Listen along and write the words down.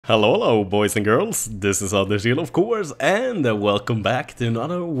Hello boys and girls, this is Anders here of course, and welcome back to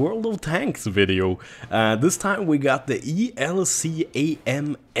another World of Tanks video. This time we got the ELC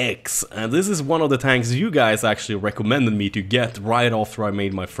AMX, and this is one of the tanks you guys actually recommended me to get right after I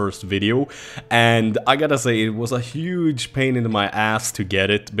made my first video. And I gotta say, it was a huge pain in my ass to get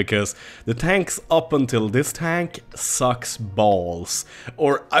it, because the tanks up until this tank sucks balls.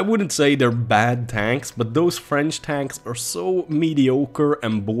 Or I wouldn't say they're bad tanks, but those French tanks are so mediocre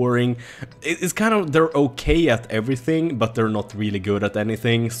and boring. It's kind of, they're okay at everything, but they're not really good at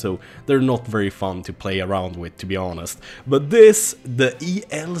anything, so they're not very fun to play around with, to be honest. But this, the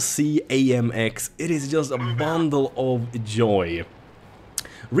ELC AMX, it is just a bundle of joy.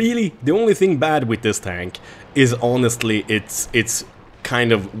 Really, the only thing bad with this tank is honestly it's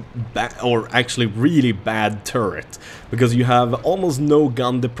kind of bad, or actually really bad turret, because you have almost no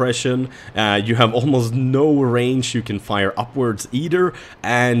gun depression, you have almost no range you can fire upwards either,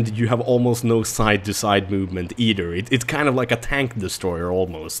 and you have almost no side-to-side movement either. It's kind of like a tank destroyer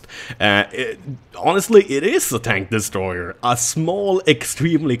almost. Honestly, it is a tank destroyer, a small,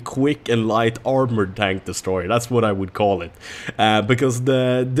 extremely quick and light armored tank destroyer. That's what I would call it, because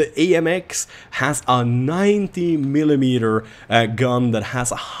the AMX has a 90mm gun that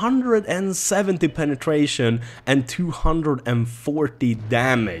has 170 penetration and 240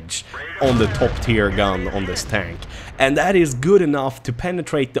 damage on the top tier gun on this tank. And that is good enough to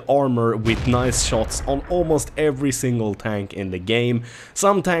penetrate the armor with nice shots on almost every single tank in the game.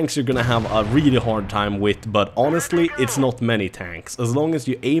 Some tanks you're gonna have a really hard time with, but honestly, it's not many tanks. As long as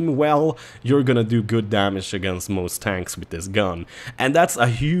you aim well, you're gonna do good damage against most tanks with this gun. And that's a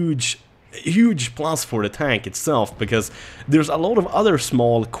huge plus for the tank itself, because there's a lot of other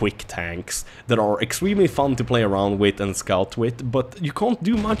small quick tanks that are extremely fun to play around with and scout with, but you can't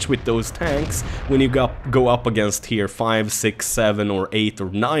do much with those tanks when you go up against tier 5, 6, 7 or 8 or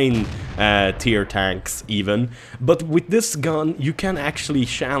 9 tier tanks even. But with this gun you can actually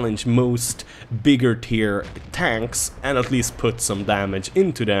challenge most bigger tier tanks and at least put some damage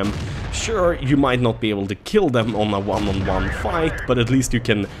into them. Sure, you might not be able to kill them on a one-on-one fight, but at least you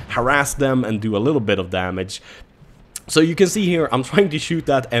can harass them and do a little bit of damage. So you can see here, I'm trying to shoot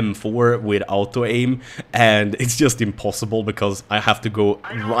that M4 with auto aim, and it's just impossible because I have to go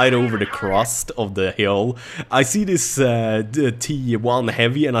right over the crust of the hill. I see this T1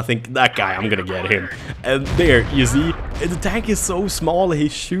 heavy and I think, that guy, I'm gonna get him. And there, you see, the tank is so small, he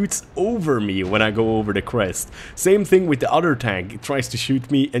shoots over me when I go over the crest. Same thing with the other tank, it tries to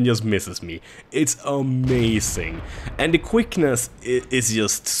shoot me and just misses me. It's amazing. And the quickness is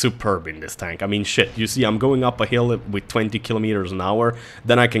just superb in this tank. I mean, shit, you see, I'm going up a hill with 20 kilometers an hour,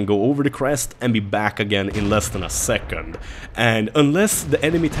 then I can go over the crest and be back again in less than a second. And unless the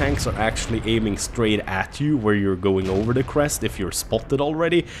enemy tanks are actually aiming straight at you where you're going over the crest, if you're spotted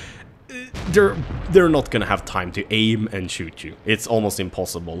already, they're not gonna have time to aim and shoot you. It's almost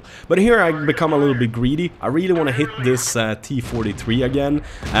impossible. But here I become a little bit greedy. I really want to hit this T43 again,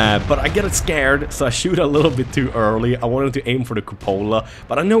 but I get scared, so I shoot a little bit too early. I wanted to aim for the cupola,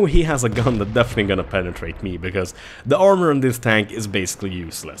 but I know he has a gun that's definitely gonna penetrate me, because the armor on this tank is basically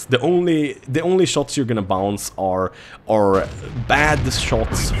useless. The only shots you're gonna bounce are bad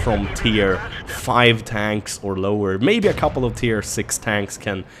shots from tier 5 tanks or lower. Maybe a couple of tier 6 tanks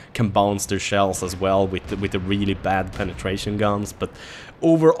can bounce their shells as well with the really bad penetration guns, but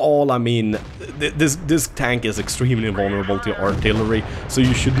overall, I mean, this tank is extremely vulnerable to artillery, so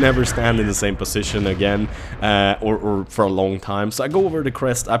you should never stand in the same position again, or for a long time. So I go over the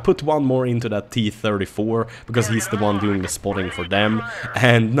crest, I put one more into that T34, because he's the one doing the spotting for them,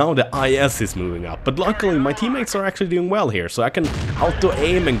 and now the IS is moving up. But luckily, my teammates are actually doing well here, so I can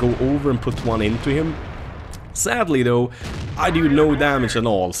auto-aim and go over and put one into him. Sadly though, I do no damage at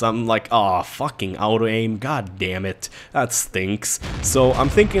all, so I'm like, ah, fucking auto-aim, god damn it, that stinks. So I'm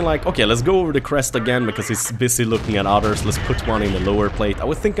thinking like, okay, let's go over the crest again, because he's busy looking at others. Let's put one in the lower plate. I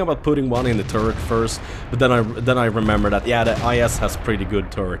was thinking about putting one in the turret first, but then I remember that, yeah, the IS has pretty good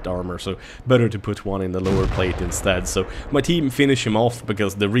turret armor, so better to put one in the lower plate instead. So my team finish him off,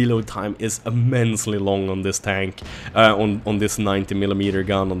 because the reload time is immensely long on this tank, on this 90mm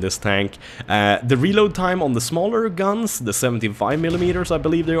gun on this tank. The reload time on the smaller guns, the 75mm I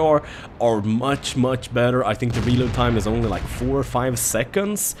believe they are much better. I think the reload time is only like 4 or 5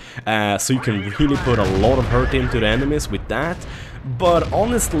 seconds, so you can really put a lot of hurt into the enemies with that. But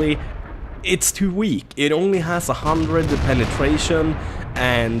honestly, it's too weak. It only has 100 penetration,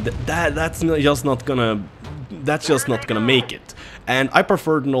 and that's just not gonna make it. And I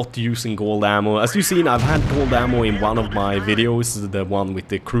preferred not using gold ammo. As you've seen, I've had gold ammo in one of my videos, the one with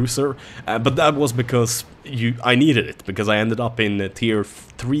the cruiser, but that was because I needed it because I ended up in tier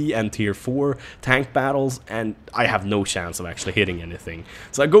 3 and tier 4 tank battles, and I have no chance of actually hitting anything.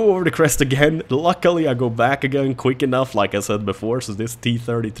 So I go over the crest again. Luckily I go back again quick enough, like I said before, so this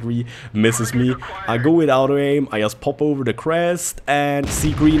T-33 misses me. I go with auto aim, I just pop over the crest and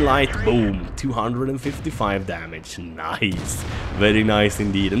see green light, boom, 255 damage. Nice, very nice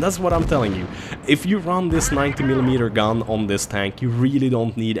indeed. And that's what I'm telling you, if you run this 90mm gun on this tank, you really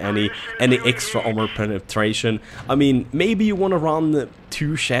don't need any extra armor penetration. I mean, maybe you want to run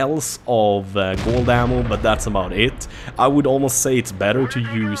 2 shells of gold ammo, but that's about it. I would almost say it's better to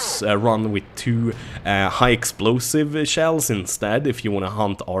use run with 2 high explosive shells instead if you want to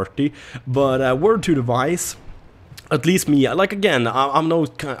hunt arty. But word to the wise, at least me, like again, I'm no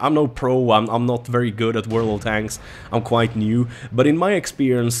pro, I'm not very good at World of Tanks, I'm quite new, but in my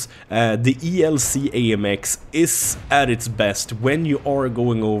experience, the ELC AMX is at its best when you are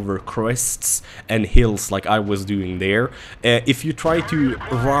going over crests and hills like I was doing there. If you try to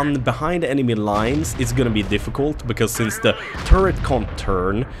run behind enemy lines, it's gonna be difficult, because since the turret can't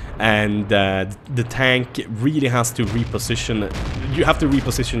turn, and the tank really has to reposition, you have to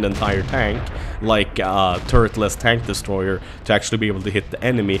reposition the entire tank, like turretless tank destroyer, to actually be able to hit the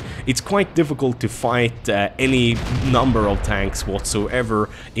enemy. It's quite difficult to fight any number of tanks whatsoever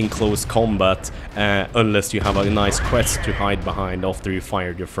in close combat, unless you have a nice quest to hide behind after you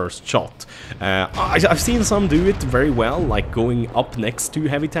fired your first shot. I've seen some do it very well, like going up next to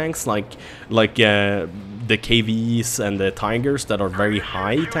heavy tanks, like the KVs and the Tigers that are very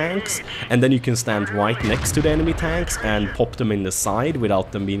high tanks, and then you can stand right next to the enemy tanks and pop them in the side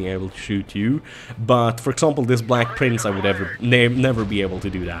without them being able to shoot you. But for example, this Black Prince, I would never be able to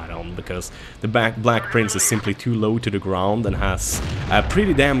do that on, because the Black Prince is simply too low to the ground and has a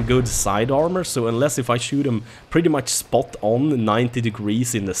pretty damn good side armor, so unless if I shoot him pretty much spot on 90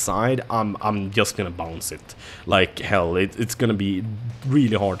 degrees in the side, I'm just gonna bounce it like hell. It's gonna be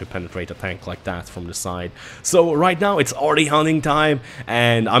really hard to penetrate a tank like that from the side. So right now it's already hunting time,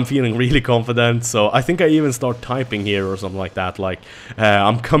 and I'm feeling really confident, so I think I even start typing here or something like that, like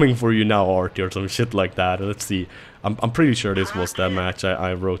I'm coming for you now, Arty, or some shit like that. Let's see, I'm pretty sure this was that match,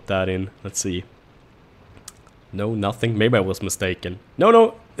 I wrote that in. Let's see. No, nothing. Maybe I was mistaken.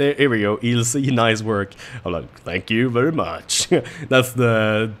 No, here we go. ELC, nice work. I'm like, thank you very much. That's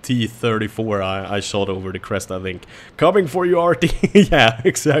the T-34 I shot over the crest, I think. Coming for you, Arty. Yeah,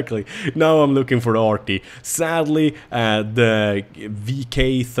 exactly. Now I'm looking for the Arty. Sadly, the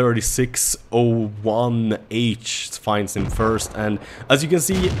VK3601H finds him first, and as you can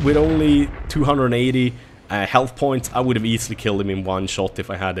see, with only 280 health points, I would have easily killed him in one shot if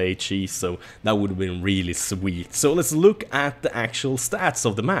I had HE, so that would have been really sweet. So let's look at the actual stats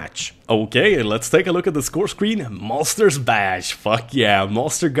of the match. Okay, let's take a look at the score screen. Master's badge, fuck yeah,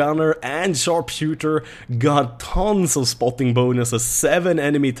 Master Gunner and Sharpshooter got tons of spotting bonuses, 7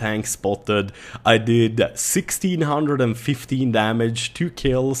 enemy tanks spotted. I did 1615 damage, 2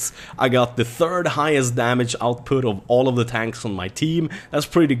 kills. I got the 3rd highest damage output of all of the tanks on my team. That's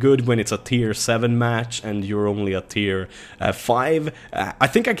pretty good when it's a tier 7 match and you're only a tier 5. I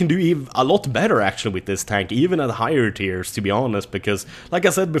think I can do a lot better actually with this tank, even at higher tiers, to be honest, because like I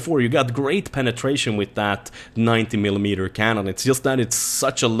said before, you got great penetration with that 90mm cannon. It's just that it's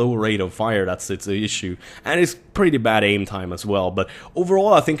such a low rate of fire, that's its issue, and it's pretty bad aim time as well. But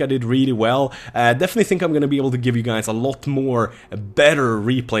overall, I think I did really well. Definitely think I'm gonna be able to give you guys a lot more better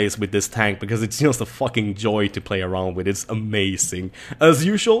replays with this tank, because it's just a fucking joy to play around with. It's amazing. As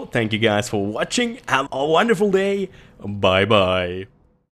usual, thank you guys for watching. Have a wonderful day. Bye bye.